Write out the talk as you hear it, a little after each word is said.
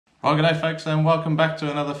Well, g'day folks, and welcome back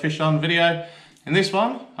to another fish on video. In this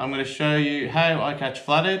one, I'm going to show you how I catch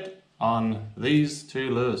flathead on these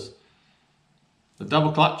two lures. The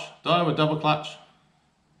double clutch, Daiwa double clutch,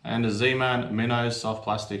 and a Z-Man minnow soft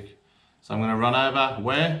plastic. So I'm going to run over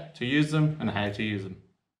where to use them and how to use them.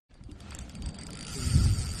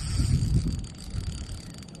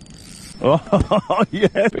 Oh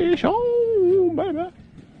yeah, fish on, baby.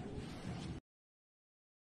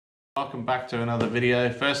 Welcome back to another video.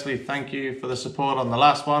 Firstly, thank you for the support on the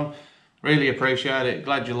last one. Really appreciate it.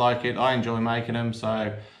 Glad you like it. I enjoy making them,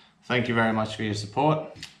 so thank you very much for your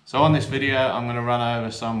support. So on this video, I'm going to run over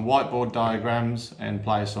some whiteboard diagrams and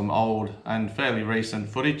play some old and fairly recent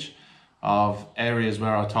footage of areas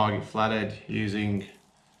where I target flathead using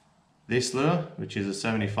this lure, which is a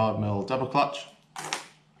 75mm double clutch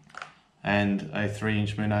and a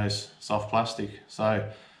 3-inch minnows soft plastic. So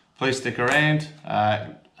please stick around.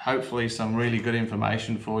 Hopefully some really good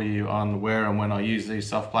information for you on where and when I use these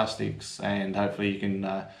soft plastics, and hopefully you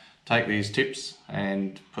can take these tips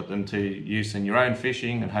and put them to use in your own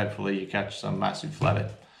fishing, and hopefully you catch some massive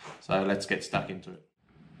flathead. So let's get stuck into it.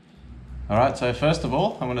 Alright, so first of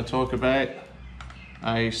all I'm going to talk about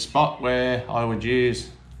a spot where I would use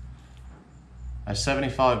a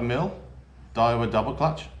 75mm Daiwa double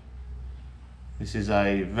clutch. This is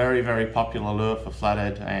a very popular lure for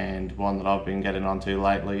flathead, and one that I've been getting onto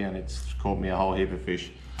lately, and it's caught me a whole heap of fish.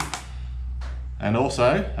 And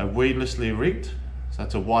also a weedlessly rigged, so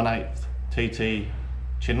that's a 1/8 TT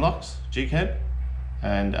Chinlocks jig head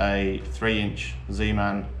and a 3-inch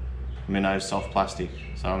Z-Man minnow soft plastic.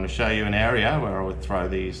 So I'm going to show you an area where I would throw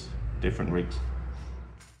these different rigs.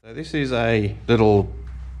 So this is a little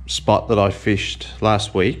spot that I fished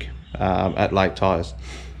last week at Lake Tyers.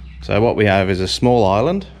 So what we have is a small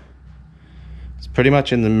island. It's pretty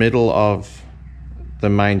much in the middle of the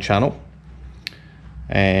main channel,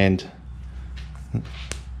 and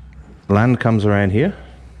land comes around here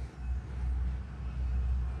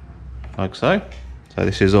like so. So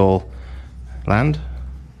this is all land,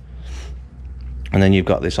 and then you've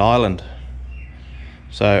got this island.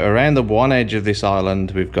 So around the one edge of this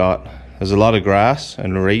island there's a lot of grass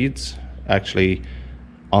and reeds actually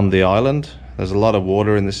on the island. There's a lot of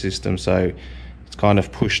water in the system, so it's kind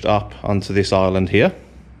of pushed up onto this island here,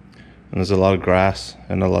 and there's a lot of grass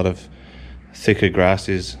and a lot of thicker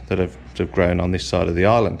grasses that have grown on this side of the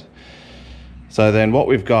island. So then what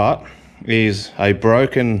we've got is a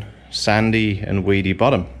broken sandy and weedy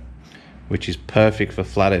bottom, which is perfect for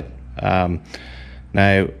flathead.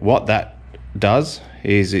 Now what that does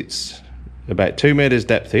is it's about 2 meters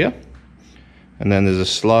depth here, and then there's a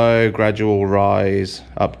slow gradual rise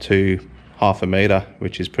up to 1/2 meter,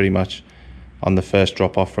 which is pretty much on the first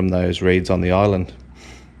drop off from those reeds on the island.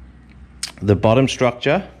 The bottom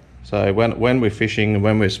structure, so when we're fishing and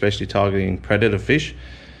when we're especially targeting predator fish,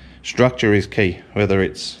 structure is key, whether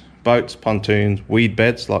it's boats, pontoons, weed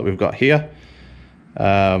beds like we've got here,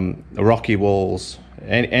 rocky walls,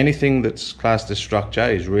 anything that's classed as structure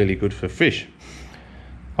is really good for fish.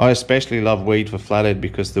 I especially love weed for flathead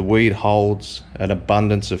because the weed holds an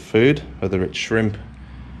abundance of food, whether it's shrimp,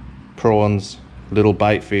 prawns, little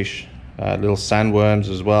bait fish, little sandworms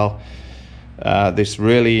as well. This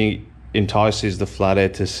really entices the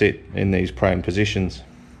flathead to sit in these prone positions.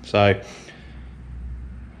 So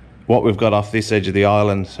what we've got off this edge of the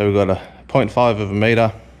island, so we've got a 0.5 of a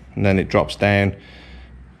meter, and then it drops down,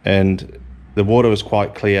 and the water was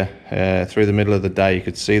quite clear. Through the middle of the day you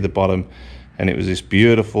could see the bottom, and it was this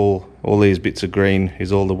beautiful, all these bits of green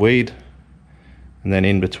is all the weed, and then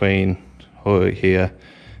in between here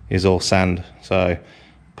is all sand. So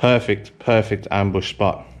perfect ambush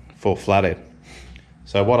spot for flathead.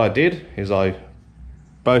 So what I did is I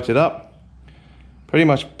boated up, pretty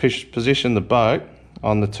much positioned the boat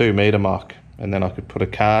on the 2 meter mark, and then I could put a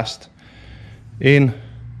cast in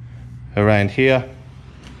around here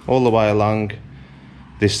all the way along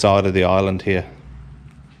this side of the island here.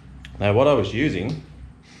 Now what I was using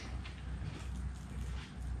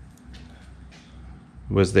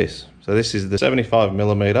was this. So this is the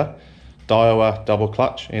 75mm Daiwa double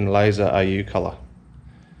clutch in laser AU color.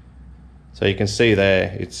 So you can see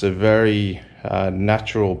there, it's a very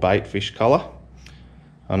natural bait fish color.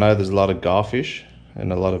 I know there's a lot of garfish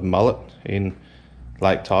and a lot of mullet in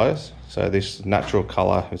Lake Tyers, so this natural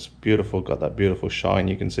color is beautiful, got that beautiful shine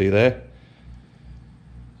you can see there.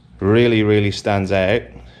 Really stands out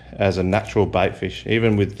as a natural bait fish,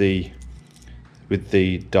 even with the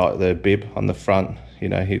bib on the front. You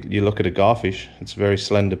know, you look at a garfish, it's a very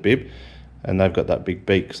slender bib, and they've got that big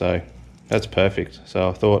beak, so that's perfect. So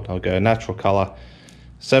I thought I'll go natural color.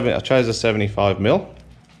 I chose a 75mm,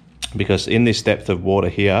 because in this depth of water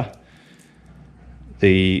here,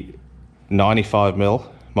 the 95mm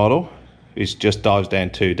model just dives down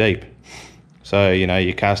too deep. So, you know,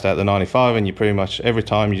 you cast out the 95 and you pretty much, every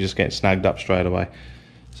time you just get snagged up straight away.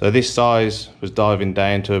 So this size was diving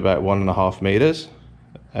down to about 1.5 meters.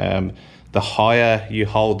 The higher you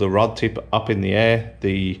hold the rod tip up in the air,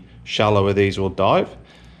 the shallower these will dive.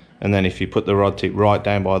 And then if you put the rod tip right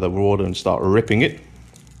down by the water and start ripping it,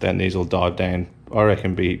 then these will dive down, I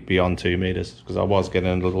reckon, beyond 2 meters, because I was getting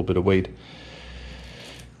a little bit of weed.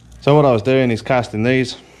 So what I was doing is casting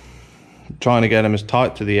these, trying to get them as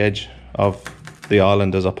tight to the edge of the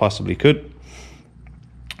island as I possibly could,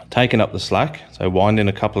 taking up the slack, so winding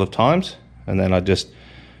a couple of times, and then I just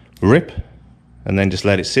rip and then just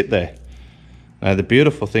let it sit there. Now the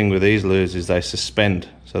beautiful thing with these lures is they suspend,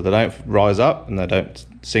 so they don't rise up and they don't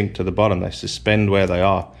sink to the bottom, they suspend where they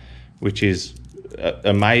are, which is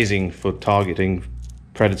amazing for targeting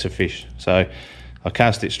predator fish. So I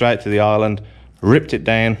cast it straight to the island, ripped it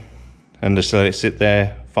down, and just let it sit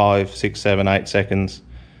there 5, 6, 7, 8 seconds,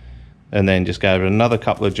 and then just gave it another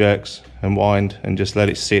couple of jerks and wind and just let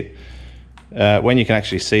it sit. When you can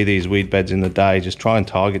actually see these weed beds in the day, just try and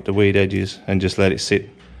target the weed edges and just let it sit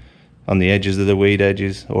on the edges of the weed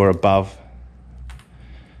edges or above,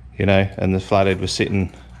 you know. And the flathead was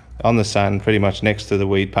sitting on the sand pretty much next to the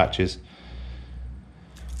weed patches.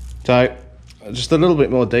 So just a little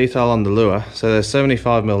bit more detail on the lure. So they're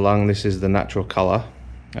 75mm long, this is the natural colour.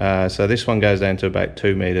 So this one goes down to about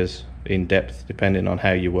 2 meters in depth, depending on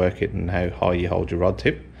how you work it and how high you hold your rod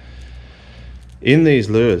tip. In these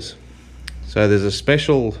lures, so there's a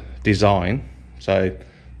special design. So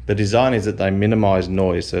the design is that they minimize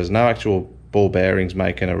noise. So there's no actual ball bearings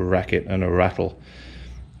making a racket and a rattle.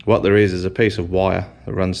 What there is a piece of wire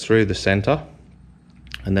that runs through the center,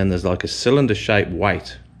 and then there's like a cylinder shaped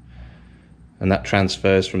weight, and that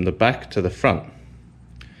transfers from the back to the front.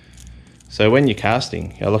 So when you're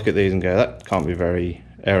casting, I look at these and go, that can't be very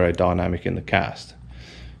aerodynamic in the cast.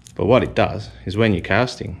 But what it does is when you're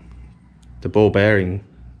casting, the ball bearing,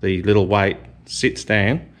 the little weight sits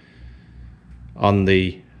down on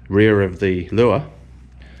the rear of the lure.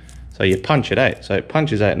 So you punch it out. So it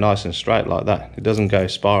punches out nice and straight like that. It doesn't go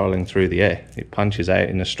spiraling through the air. It punches out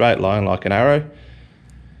in a straight line like an arrow.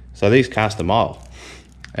 So these cast a mile.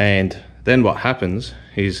 And then what happens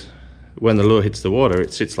is when the lure hits the water,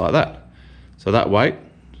 it sits like that. So that weight,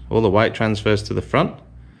 all the weight transfers to the front.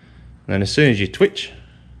 And then as soon as you twitch,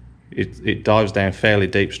 it dives down fairly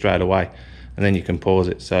deep straight away. And then you can pause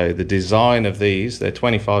it. So the design of these, they're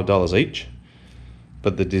 $25 each.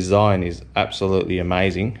 But the design is absolutely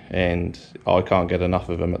amazing, and I can't get enough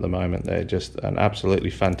of them at the moment. They're just an absolutely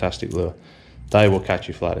fantastic lure. They will catch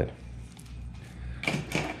you flathead.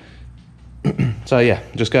 So yeah,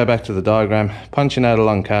 just go back to the diagram, punching out a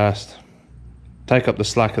long cast, take up the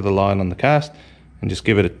slack of the line on the cast, and just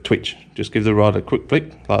give it a twitch. Just give the rod a quick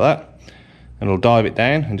flick like that, and it'll dive it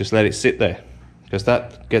down and just let it sit there, because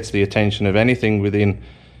that gets the attention of anything within,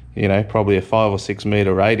 you know, probably a 5 or 6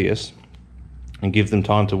 meter radius, and give them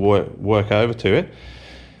time to work over to it,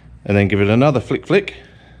 and then give it another flick,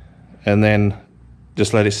 and then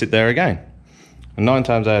just let it sit there again. And 9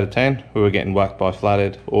 times out of 10, we were getting whacked by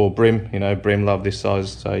flathead or brim. You know, brim love this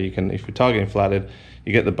size, so you can, if you're targeting flathead,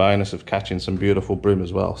 you get the bonus of catching some beautiful brim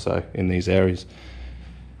as well, so in these areas.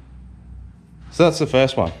 So that's the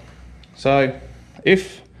first one. So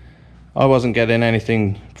if I wasn't getting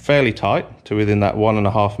anything fairly tight to within that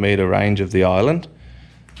 1.5 meter range of the island,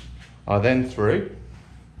 I then threw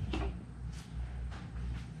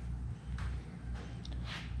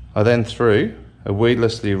a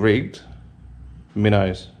weedlessly rigged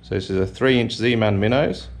minnows. So this is a 3-inch Z-Man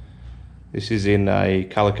minnows. This is in a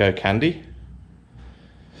calico candy.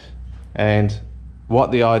 And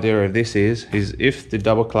what the idea of this is if the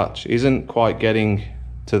double clutch isn't quite getting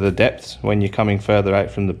to the depths when you're coming further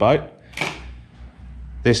out from the boat,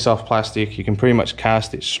 this soft plastic, you can pretty much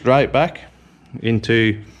cast it straight back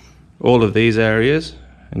into all of these areas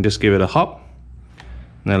and just give it a hop,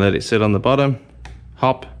 and then let it sit on the bottom,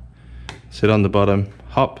 hop, sit on the bottom,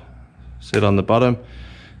 hop, sit on the bottom.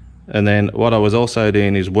 And then what I was also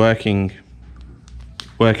doing is working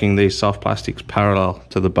these soft plastics parallel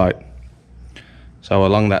to the boat, so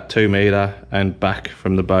along that 2 meter and back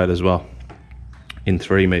from the boat as well in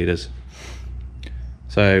 3 meters.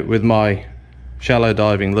 So with my shallow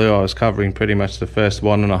diving lure, I was covering pretty much the first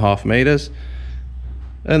 1.5 meters,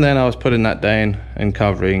 and then I was putting that down and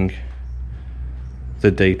covering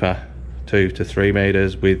the deeper 2 to 3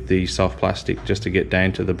 meters with the soft plastic just to get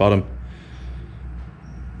down to the bottom.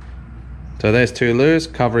 So there's 2 lures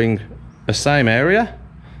covering the same area,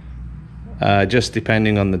 just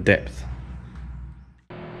depending on the depth.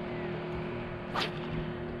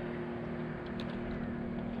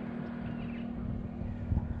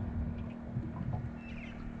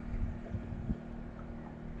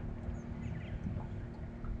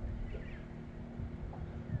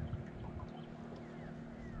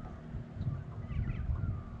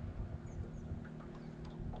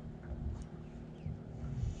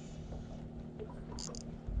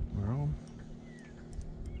 We're on.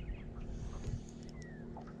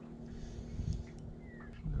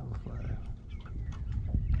 Little flathead.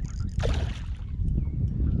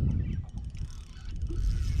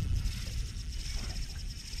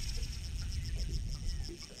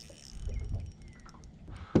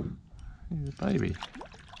 He's a baby.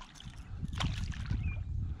 I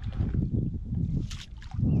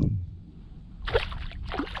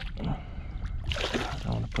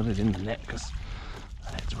don't want to put it in the net because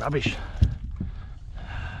it's rubbish.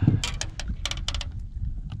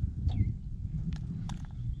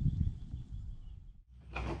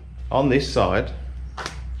 On this side,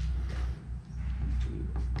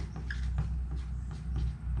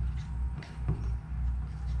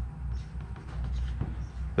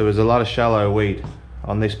 there was a lot of shallow weed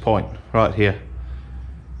on this point right here.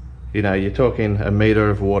 You know, you're talking a meter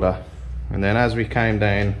of water, and then as we came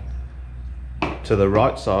down to the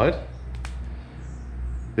right side,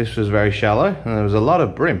 this was very shallow and there was a lot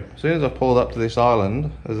of brim. As soon as I pulled up to this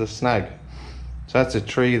island, there's a snag. So that's a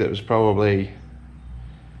tree that was probably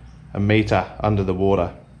a meter under the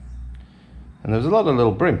water, and there was a lot of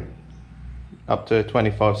little brim, up to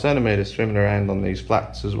 25 centimeters, swimming around on these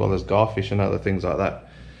flats, as well as garfish and other things like that.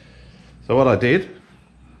 So what I did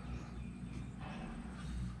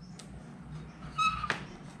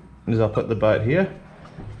is I put the boat here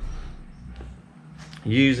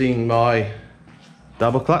using my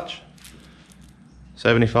double clutch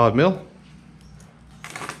 75mm.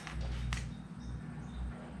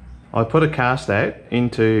 I put a cast out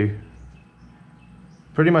into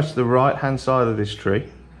pretty much the right hand side of this tree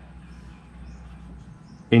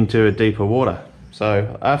into a deeper water.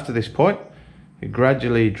 So after this point, it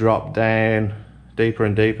gradually dropped down deeper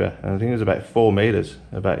and deeper, and I think it was about 4 meters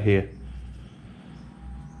about here.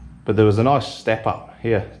 But there was a nice step up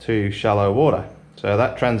here to shallow water. So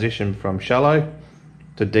that transition from shallow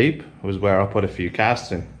to deep was where I put a few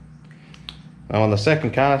casts in. Now on the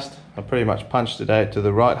second cast, I pretty much punched it out to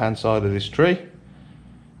the right hand side of this tree,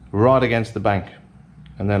 right against the bank.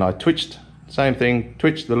 And then I twitched, same thing,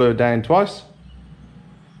 twitched the lure down twice,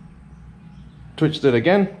 twitched it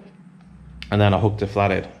again, and then I hooked a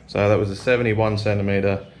flathead. So that was a 71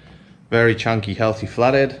 centimeter, very chunky, healthy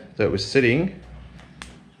flathead that was sitting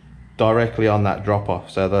directly on that drop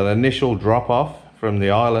off. So that initial drop off from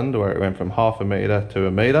the island, where it went from half a meter to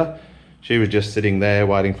a meter, she was just sitting there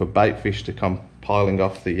waiting for bait fish to come piling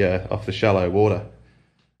off the shallow water.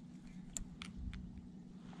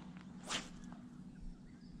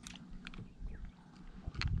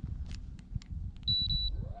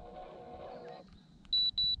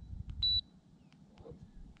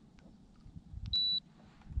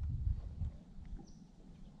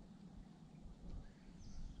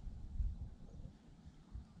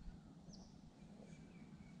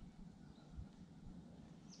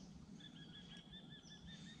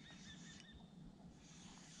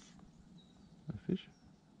 A fish?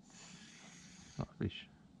 Not a fish.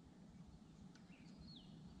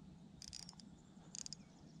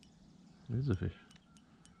 It is a fish.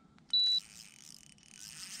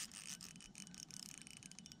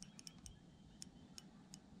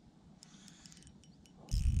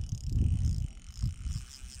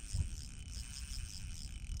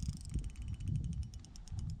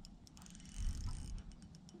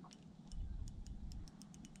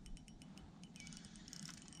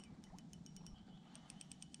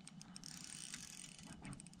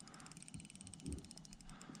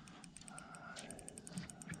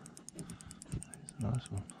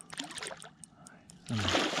 Nice one. No,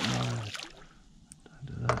 don't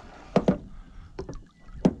do that.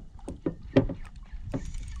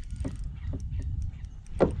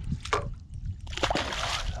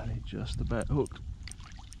 It's only just about hooked.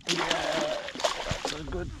 Yeah, that's a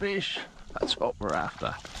good fish. That's what we're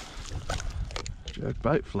after.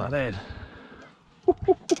 Jerkbait flathead.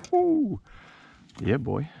 Yeah,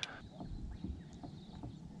 boy.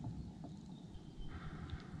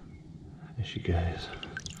 There she goes.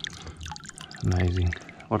 Amazing.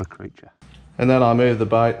 What a creature. And then I moved the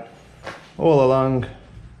boat all along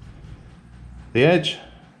the edge,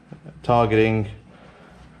 targeting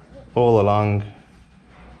all along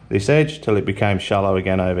this edge till it became shallow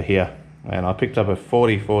again over here. And I picked up a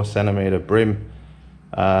 44 centimeter brim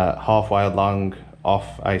halfway along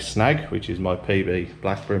off a snag, which is my PB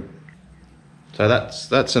black brim. So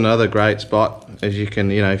that's another great spot. As you can,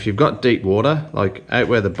 if you've got deep water, like out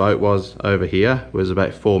where the boat was over here was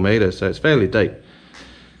about 4 meters, so it's fairly deep.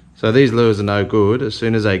 So these lures are no good as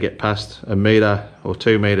soon as they get past 1 meter or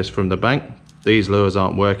 2 meters from the bank. These lures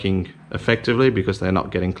aren't working effectively because they're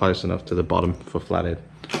not getting close enough to the bottom for flathead.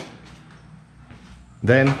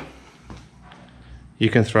 Then you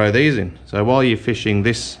can throw these in. So while you're fishing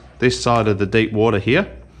this side of the deep water here,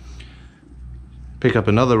 pick up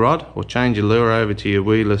another rod or change your lure over to your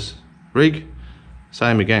weedless rig.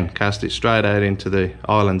 Same again, cast it straight out into the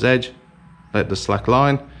island's edge, let the slack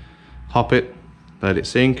line, hop it, let it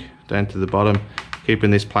sink down to the bottom,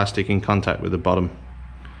 keeping this plastic in contact with the bottom,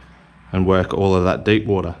 and work all of that deep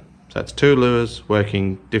water. So that's 2 lures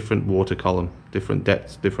working different water column, different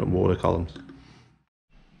depths, different water columns.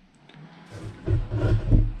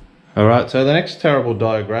 Alright, so the next terrible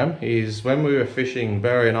diagram is when we were fishing,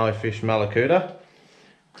 Barry and I fished Malakuta,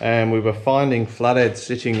 and we were finding flathead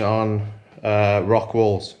sitting on rock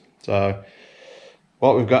walls. So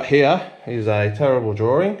what we've got here is a terrible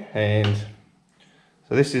drawing, and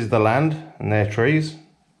so this is the land and their trees,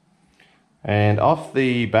 and off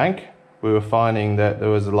the bank we were finding that there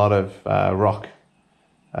was a lot of rock.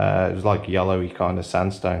 It was like yellowy kind of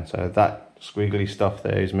sandstone, so that squiggly stuff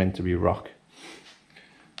there is meant to be rock.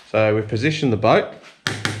 So we positioned the boat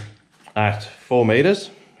at 4 meters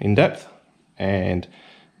in depth, and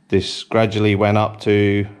this gradually went up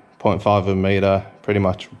to 0.5 of a meter, pretty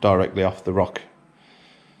much directly off the rock.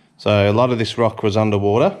 So a lot of this rock was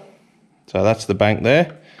underwater. So that's the bank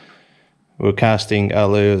there. We were casting our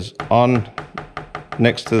lures on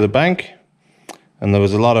next to the bank, and there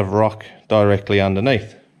was a lot of rock directly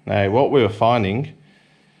underneath. Now what we were finding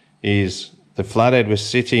is the flathead was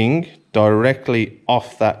sitting directly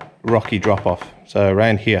off that rocky drop off. So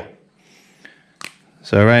around here.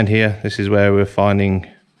 So around here, this is where we're finding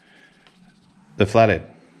the flathead,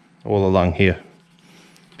 all along here.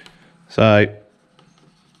 So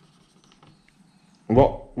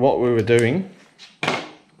what we were doing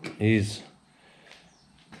is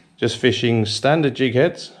just fishing standard jig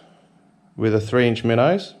heads with a 3-inch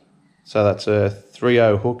minnows. So that's a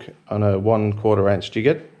 3/0 hook on a 1/4 inch jig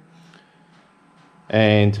head.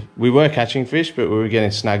 And we were catching fish, but we were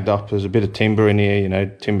getting snagged up. There's a bit of timber in here,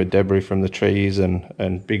 timber debris from the trees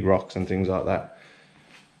and big rocks and things like that.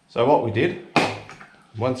 So what we did,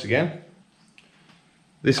 once again,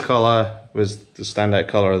 this colour was the standout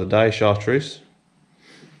colour of the day, chartreuse.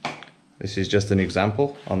 This is just an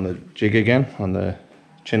example on the jig again, on the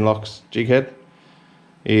Chinlocks jig head.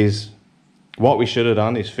 Is what we should have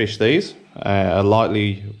done is fish these, a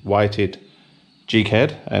lightly weighted jig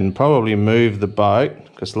head, and probably move the boat,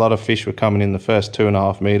 because a lot of fish were coming in the first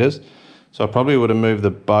 2.5 meters. So I probably would have moved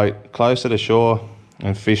the boat closer to shore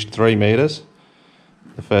and fished 3 meters,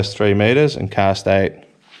 the first 3 meters, and cast out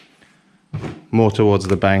more towards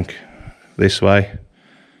the bank this way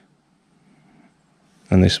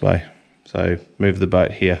and this way. So move the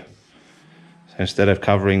boat here. So instead of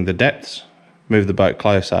covering the depths, move the boat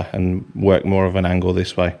closer and work more of an angle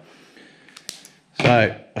this way.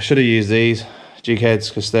 So I should have used these jig heads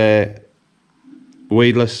because they're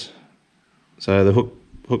weedless. So the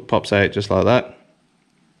hook pops out just like that.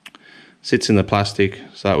 Sits in the plastic,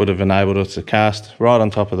 so that would have enabled us to cast right on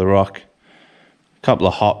top of the rock, a couple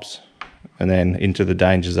of hops, and then into the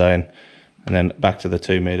danger zone, and then back to the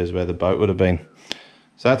 2 meters where the boat would have been.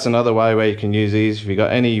 So that's another way where you can use these. If you've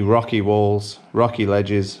got any rocky walls, rocky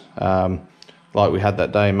ledges, like we had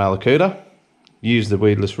that day in Malakuta, use the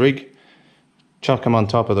weedless rig, chuck them on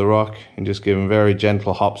top of the rock, and just give them very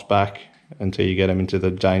gentle hops back until you get them into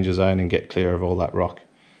the danger zone and get clear of all that rock.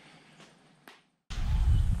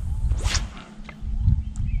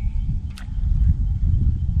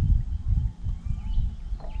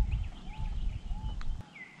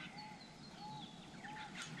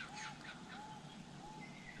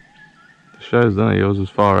 Shows, doesn't it? Yours was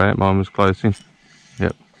far out, mine was close in.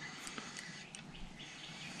 Yep.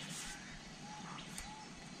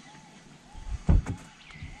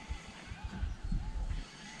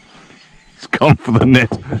 It's gone for the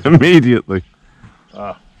net immediately.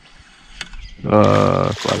 Flathead.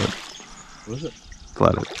 Was it?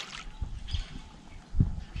 Flathead.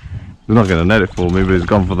 He's not going to net it for me, but he's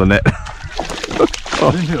gone for the net. I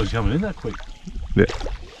didn't think it was coming in that quick. Yeah.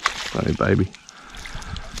 Funny baby.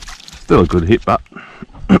 Still a good hit, but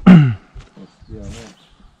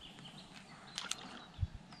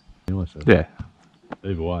yeah.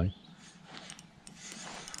 Either way,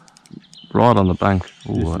 right on the bank.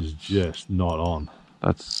 Ooh, this is just not on.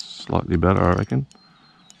 That's slightly better, I reckon.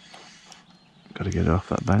 Got to get it off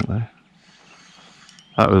that bank though.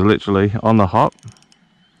 That was literally on the hop.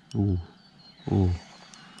 Ooh, ooh.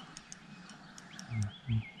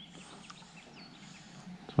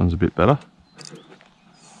 This one's a bit better.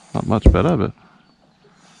 Not much better, but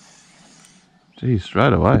geez,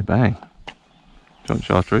 straight away, bang. Do you want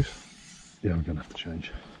chartreuse? Yeah, I'm gonna have to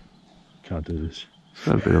change. Can't do this. It's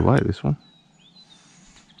got a bit of weight, this one.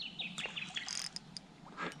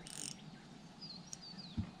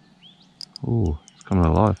 Oh, it's coming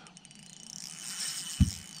alive.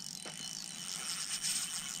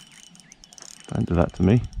 Don't do that to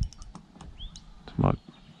me. To my...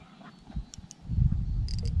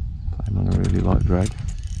 I'm on a really light drag.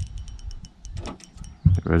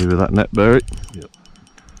 Get ready with that net, Barry. Yep.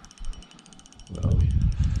 Where are we?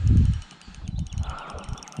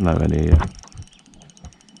 No any here.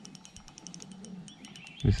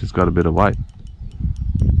 This has got a bit of weight.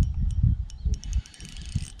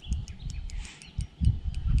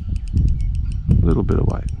 A little bit of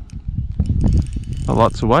weight. Not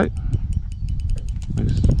lots of weight.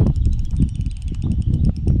 Just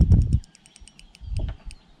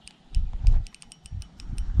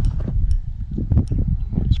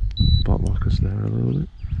spot lock us there a little bit.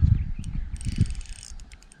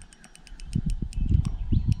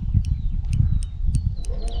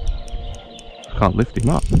 Can't lift him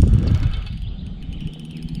up.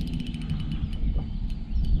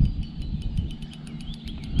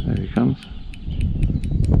 There he comes.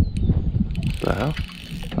 What the hell?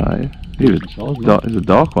 Oh yeah. He's a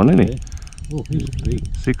dark one, isn't he? Yeah. Oh, he's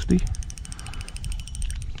big. 60.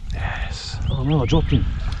 Yes. Oh no, I dropped him.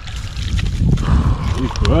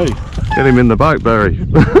 He's great. Get him in the boat, Barry.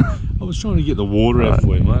 I was trying to get the water out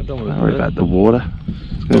for him, mate. Don't worry about the water.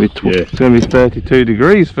 It's going to be it's going to be 32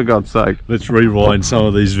 degrees for God's sake. Let's rewind some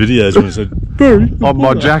of these videos when I said, Barry, on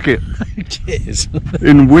my jacket. Yes.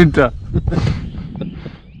 In winter.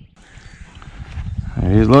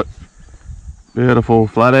 Here's look. Beautiful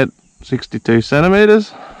flathead, 62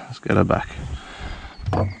 centimeters. Let's get her back.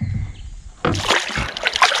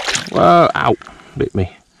 Whoa, ow, bit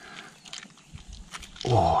me.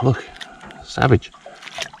 Oh, look, savage.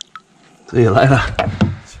 See you later.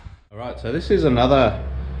 All right, so this is another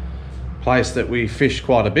place that we fish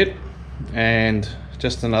quite a bit, and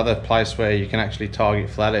just another place where you can actually target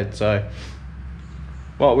flathead. So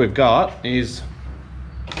what we've got is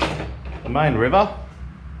the main river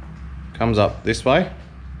comes up this way.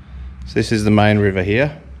 So this is the main river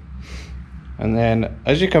here, and then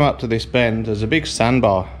as you come up to this bend, there's a big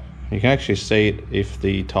sandbar. You can actually see it if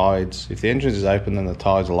the entrance is open and the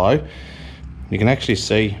tide's low. You can actually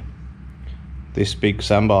see this big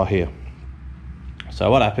sandbar here.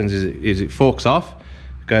 So what happens is it forks off,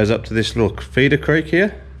 it goes up to this little feeder creek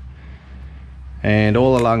here, and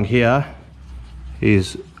all along here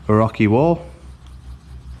is a rocky wall,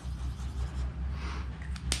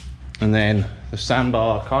 and then the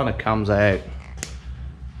sandbar kind of comes out.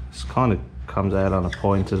 This kind of comes out on a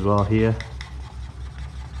point as well here.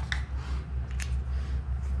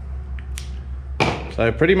 So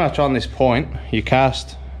pretty much on this point you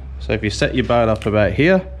cast. So if you set your boat up about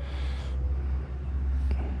here,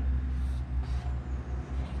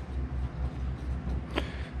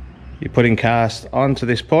 you're putting cast onto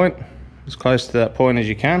this point, as close to that point as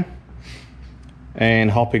you can, and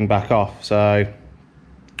hopping back off. So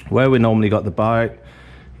where we normally got the boat,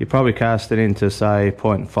 you probably cast it into say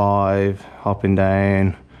 0.5, hopping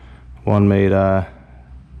down 1 meter,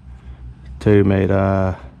 2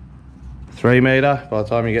 meter, 3 meter by the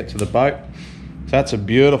time you get to the boat. So that's a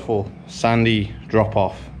beautiful sandy drop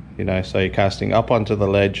off, you know, so you're casting up onto the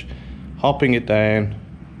ledge, hopping it down,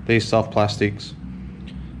 these soft plastics.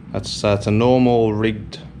 That's a normal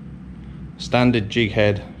rigged standard jig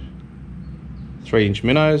head 3-inch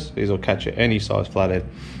minnows. These will catch at any size flathead.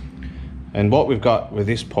 And what we've got with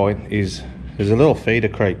this point is there's a little feeder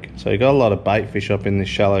creek. So you've got a lot of bait fish up in this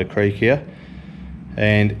shallow creek here.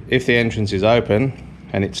 And if the entrance is open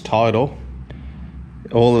and it's tidal,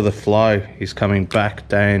 all of the flow is coming back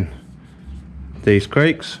down these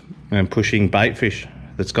creeks and pushing bait fish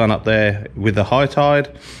that's gone up there with the high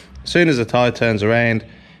tide. As soon as the tide turns around,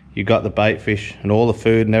 you got the bait fish and all the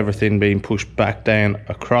food and everything being pushed back down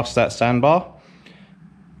across that sandbar,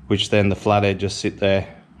 which then the flathead just sit there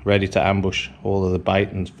ready to ambush all of the bait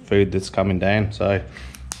and food that's coming down. So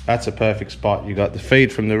that's a perfect spot. You got the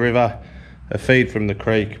feed from the river, a feed from the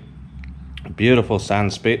creek, a beautiful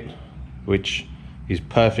sand spit, which is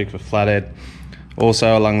perfect for flathead.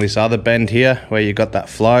 Also along this other bend here where you got that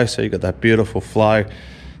flow, so you got that beautiful flow.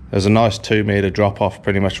 There's a nice 2 meter drop off,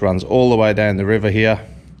 pretty much runs all the way down the river here.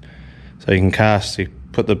 So you can cast, you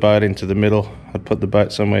put the boat into the middle. I'd put the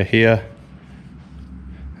boat somewhere here,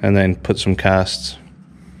 and then put some casts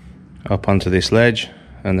up onto this ledge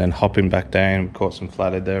and then hopping back down. We caught some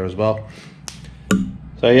flathead there as well.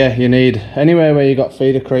 So yeah, you need, anywhere where you got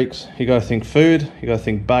feeder creeks, you got to think food, you got to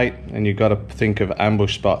think bait, and you got to think of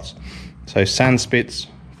ambush spots. So sand spits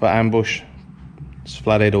for ambush.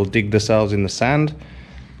 Flathead will dig themselves in the sand,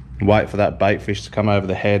 wait for that bait fish to come over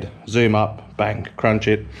the head, zoom up, bang, crunch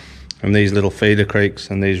it. And these little feeder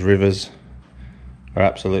creeks and these rivers are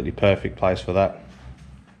absolutely perfect place for that.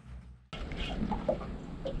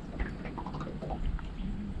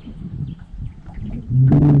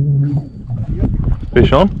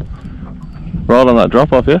 Fish on? Right on that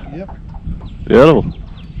drop off, yeah? Yep. Beautiful.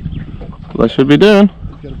 What they should be doing.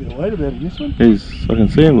 He's got a bit of weight about it in this one. I can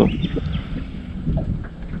see him, look.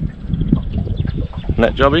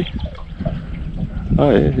 Net jobby.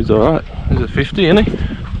 Oh yeah, he's alright. He's at 50, isn't he?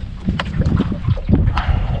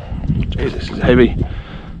 Jeez, this is heavy.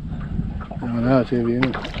 I know, it's heavy,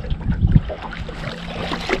 isn't it?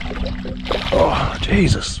 Oh,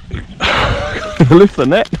 Jesus. Lift the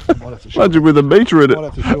net. Imagine with a meter in it. Might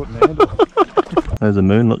have to shorten the handle. There's a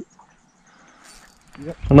moon, look.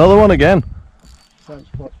 Yep. Another one again. Same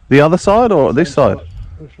spot. The other side or this side?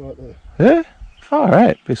 Push right there. Yeah?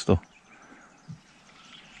 Alright, pistol.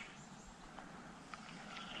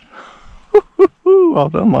 Well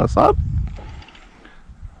done, my son.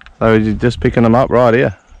 So you're just picking them up right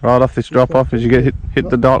here, right off this drop off as you get hit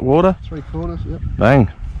the dark water? 3/4, yep.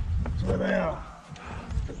 Bang. So now.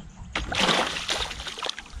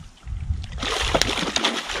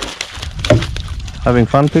 Having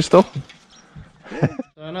fun, pistol? So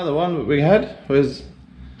another one we had was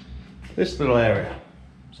this little area.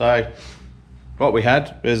 So what we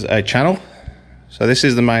had was a channel. So this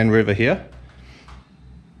is the main river here.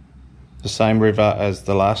 The same river as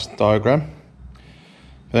the last diagram.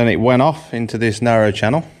 Then it went off into this narrow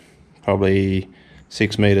channel, probably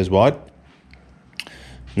 6 meters wide.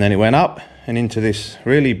 And then it went up and into this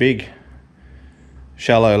really big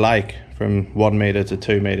shallow lake from 1 meter to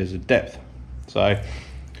 2 meters of depth. So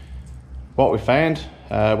what we found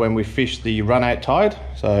when we fished the run out tide,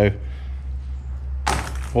 so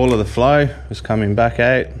all of the flow was coming back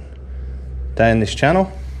out down this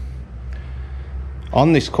channel.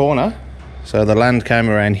 On this corner, so the land came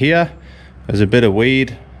around here, there's a bit of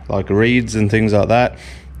weed, like reeds and things like that.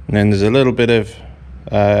 And then there's a little bit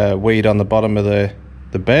of weed on the bottom of the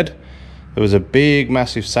bed. There was a big,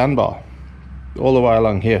 massive sandbar all the way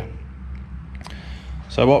along here.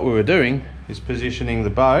 So what we were doing is positioning the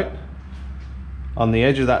boat on the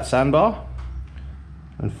edge of that sandbar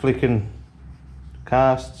and flicking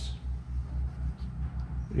casts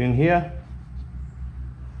in here.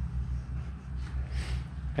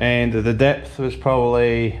 And the depth was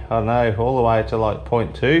probably, I don't know, all the way to like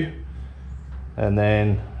 0.2, and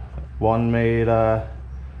then 1 meter,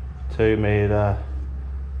 2 meter,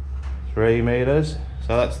 3 meters.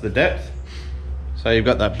 So that's the depth. So you've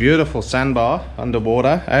got that beautiful sandbar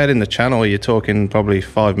underwater. Out in the channel you're talking probably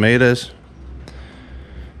 5 meters.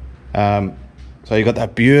 So you got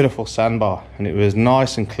that beautiful sandbar, and it was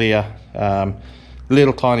nice and clear.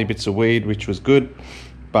 Little tiny bits of weed, which was good,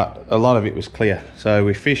 but a lot of it was clear. So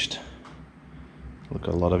we fished, look,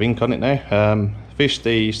 a lot of ink on it now. Fished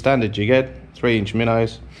the standard jig-head, 3-inch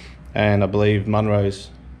minnows, and I believe Munro's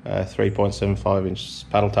 3.75 inch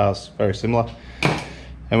paddle tails, very similar.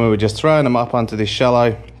 And we were just throwing them up onto this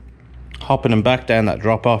shallow, hopping them back down that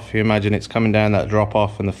drop off. You imagine it's coming down that drop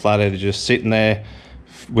off and the flathead are just sitting there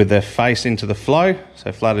with their face into the flow.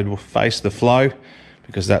 So flathead will face the flow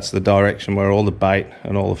because that's the direction where all the bait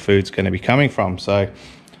and all the food's going to be coming from. So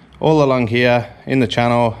all along here in the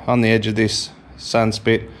channel, on the edge of this sand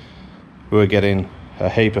spit, we were getting a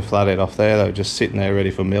heap of flathead off there. They were just sitting there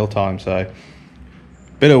ready for mealtime. So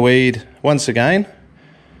bit of weed, once again,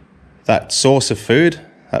 that source of food,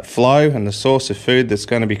 that flow and the source of food that's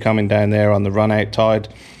going to be coming down there on the run out tide,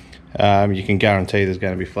 you can guarantee there's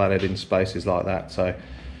going to be flathead in spaces like that. So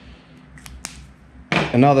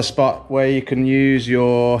another spot where you can use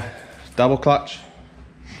your double clutch.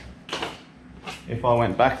 If I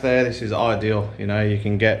went back there, this is ideal. You know, you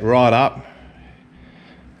can get right up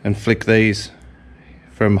and flick these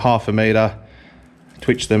from 1/2 meter,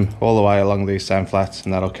 twitch them all the way along these sand flats,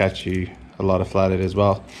 and that'll catch you a lot of flathead as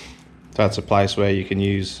well. So that's a place where you can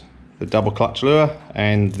use the double clutch lure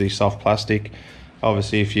and the soft plastic.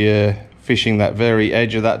 Obviously, if you're fishing that very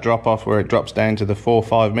edge of that drop off where it drops down to the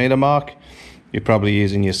 4-5 meter mark, you're probably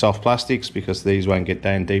using your soft plastics because these won't get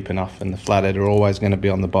down deep enough and the flathead are always going to be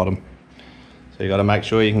on the bottom. So you got to make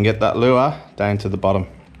sure you can get that lure down to the bottom.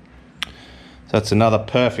 So that's another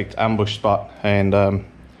perfect ambush spot, and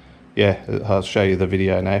yeah, I'll show you the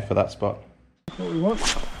video now for that spot. That's what we want.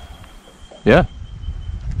 Yeah.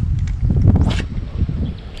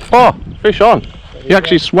 Oh, fish on. He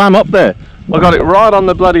actually swam up there. I got it right on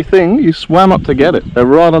the bloody thing. He swam up to get it. They're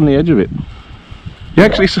right on the edge of it. He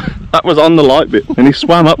actually, that was on the light bit, and he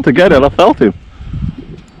swam up to get it. I felt him.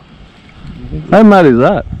 How mad is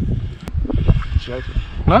that?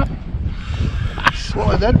 No? What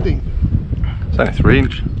was that thing? It's only 3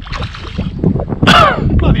 inch.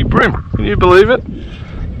 Bloody brim. Can you believe it?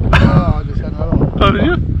 Oh, I just had another one. Oh, did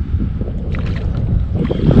you?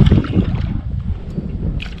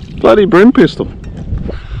 Bloody brim pistol.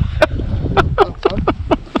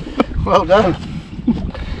 Well done.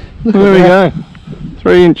 There we go.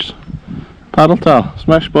 3 inch paddle tail.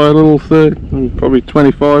 Smashed by a little probably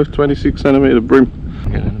 25, 26 centimetre brim.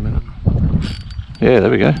 Get in a minute. Yeah,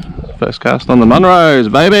 there we go. First cast on the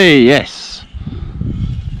Munros, baby. Yes.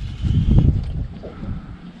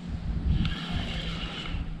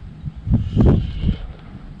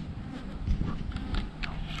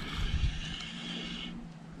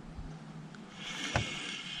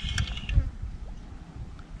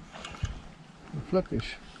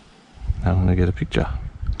 Flatfish. I'm going to get a picture.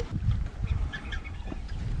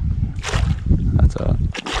 That's alright.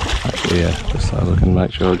 Actually, yeah, just so I look and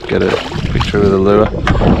make sure I get a picture of the lure.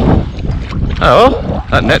 Oh,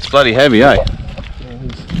 that net's bloody heavy, eh? Yeah,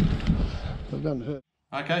 it doesn't hurt.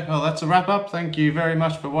 Okay, well that's a wrap up. Thank you very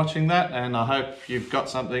much for watching that, and I hope you've got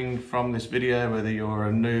something from this video, whether you're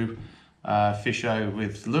a new fisher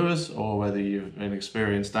with lures or whether you've an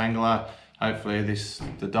experienced angler. Hopefully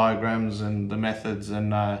the diagrams and the methods,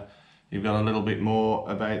 and you've got a little bit more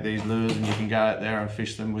about these lures, and you can go out there and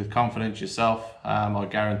fish them with confidence yourself. I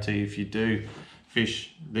guarantee if you do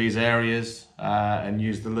fish these areas and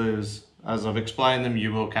use the lures as I've explained them,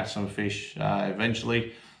 you will catch some fish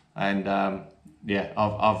eventually. And yeah,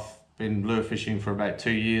 I've been lure fishing for about 2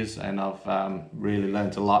 years, and I've really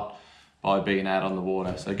learnt a lot by being out on the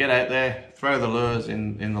water. So get out there, throw the lures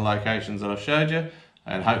in the locations that I've showed you,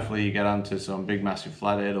 and hopefully you get onto some big massive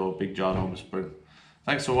flathead or big ginormous brim.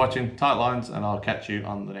 Thanks for watching, tight lines, and I'll catch you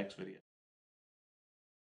on the next video.